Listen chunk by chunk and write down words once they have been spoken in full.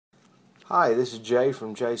Hi, this is Jay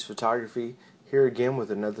from Jay's Photography, here again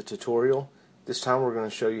with another tutorial. This time we're going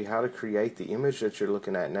to show you how to create the image that you're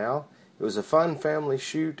looking at now. It was a fun family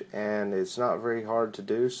shoot and it's not very hard to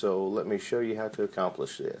do, so let me show you how to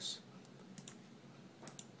accomplish this.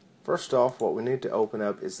 First off, what we need to open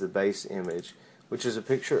up is the base image, which is a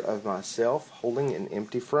picture of myself holding an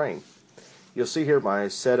empty frame. You'll see here my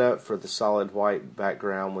setup for the solid white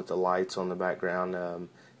background with the lights on the background.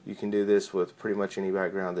 You can do this with pretty much any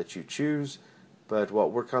background that you choose, but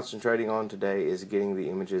what we're concentrating on today is getting the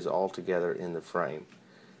images all together in the frame.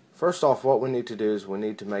 First off, what we need to do is we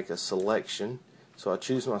need to make a selection. So I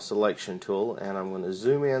choose my selection tool and I'm going to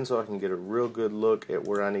zoom in so I can get a real good look at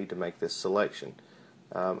where I need to make this selection.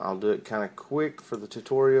 I'll do it kind of quick for the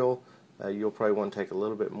tutorial. You'll probably want to take a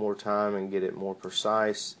little bit more time and get it more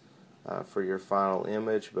precise for your final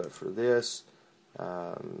image, but for this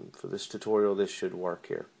tutorial, this should work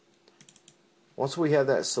here. Once we have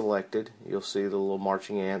that selected, you'll see the little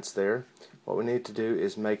marching ants there. What we need to do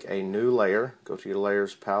is make a new layer. Go to your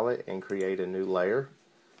layers palette and create a new layer.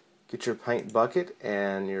 Get your paint bucket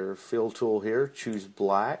and your fill tool here. Choose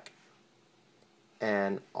black,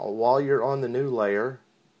 and while you're on the new layer,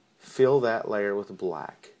 fill that layer with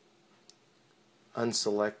black.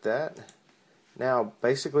 Unselect that. Now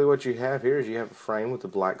basically what you have here is you have a frame with a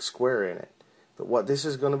black square in it. But what this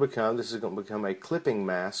is going to become a clipping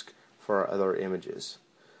mask for our other images.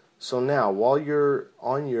 So now while you're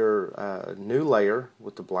on your new layer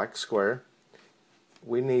with the black square,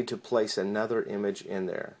 we need to place another image in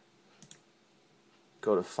there.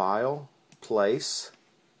 Go to File, Place,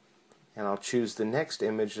 and I'll choose the next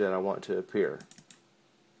image that I want to appear.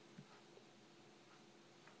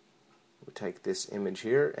 We take this image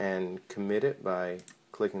here and commit it by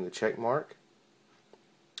clicking the check mark.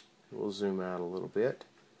 We'll zoom out a little bit.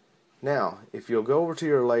 Now, if you'll go over to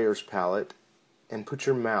your layers palette and put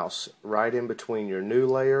your mouse right in between your new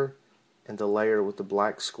layer and the layer with the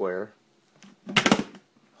black square,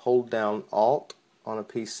 hold down Alt on a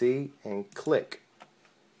PC and click,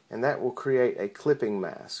 and that will create a clipping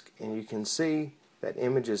mask, and you can see that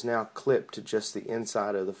image is now clipped to just the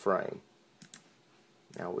inside of the frame.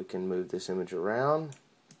 Now we can move this image around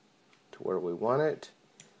to where we want it.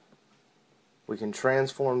 We can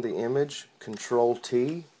transform the image, Control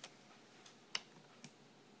T,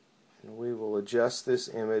 and we will adjust this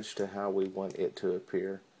image to how we want it to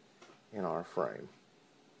appear in our frame.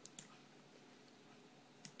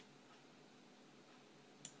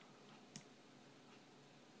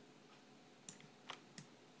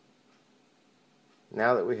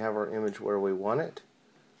 Now that we have our image where we want it,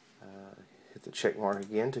 hit the check mark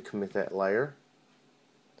again to commit that layer.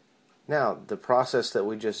 Now, the process that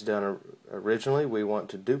we just done originally, we want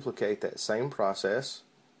to duplicate that same process.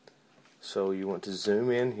 So you want to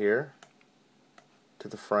zoom in here to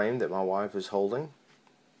the frame that my wife is holding.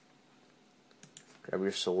 Grab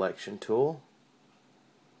your selection tool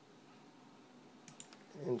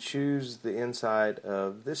and choose the inside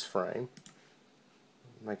of this frame.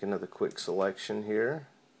 Make another quick selection here.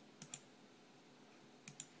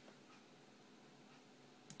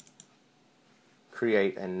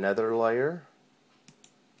 Create another layer,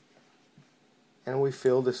 and we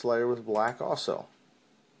fill this layer with black also.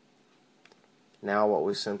 Now what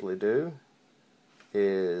we simply do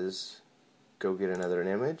is go get another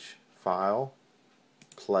image, File,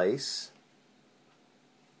 Place.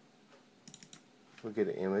 We get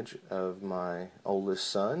an image of my oldest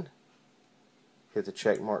son. Hit the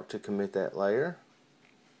check mark to commit that layer,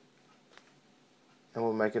 and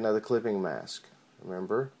we'll make another clipping mask.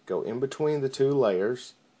 Remember, go in between the two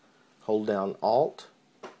layers, hold down Alt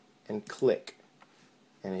and click,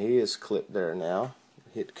 and he is clipped there now.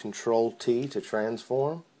 Hit Control T to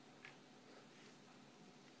transform.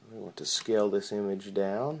 We want to scale this image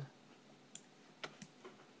down,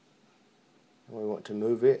 and we want to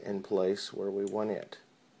move it in place where we want it.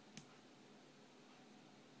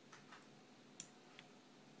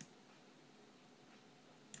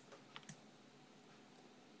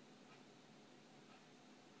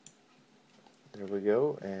 There we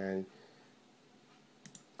go, and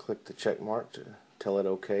click the check mark to tell it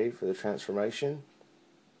OK for the transformation.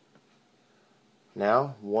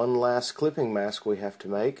 Now, one last clipping mask we have to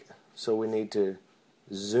make, so we need to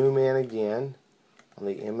zoom in again on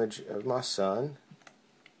the image of my son,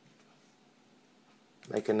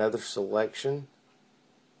 make another selection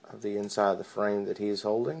of the inside of the frame that he is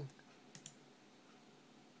holding.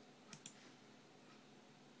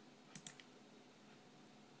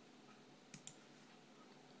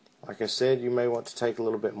 Like I said, you may want to take a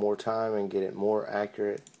little bit more time and get it more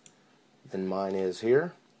accurate than mine is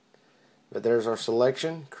here. But there's our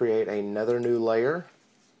selection. Create another new layer.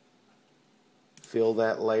 fill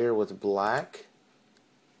that layer with black.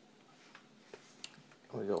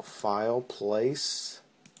 We go File, Place.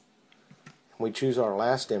 We choose our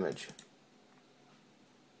last image.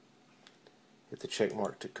 Hit the check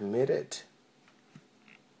mark to commit it.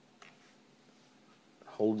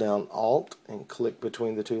 Hold down Alt and click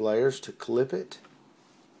between the two layers to clip it.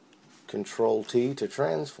 Control T to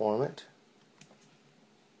transform it.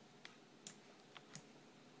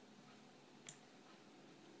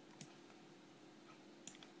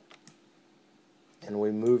 And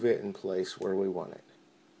we move it in place where we want it.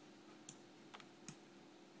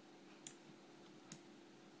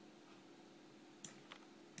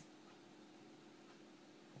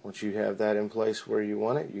 Once you have that in place where you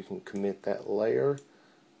want it, you can commit that layer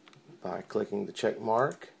by clicking the check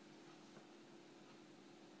mark.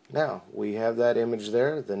 Now, we have that image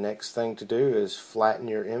there. The next thing to do is flatten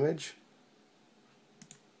your image.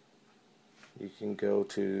 You can go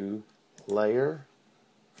to Layer,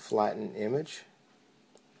 Flatten Image.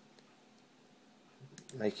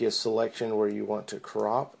 Make a selection where you want to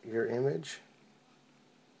crop your image.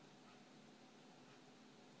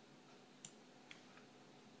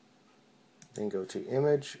 Then go to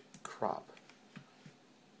Image, Crop.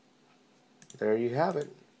 There you have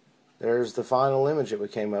it. There's the final image that we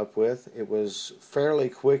came up with. It was fairly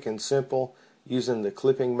quick and simple using the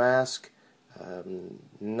clipping mask.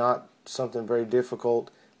 Not something very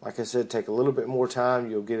difficult. Like I said, take a little bit more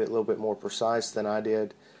time. You'll get it a little bit more precise than I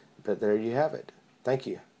did. But there you have it. Thank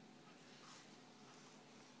you.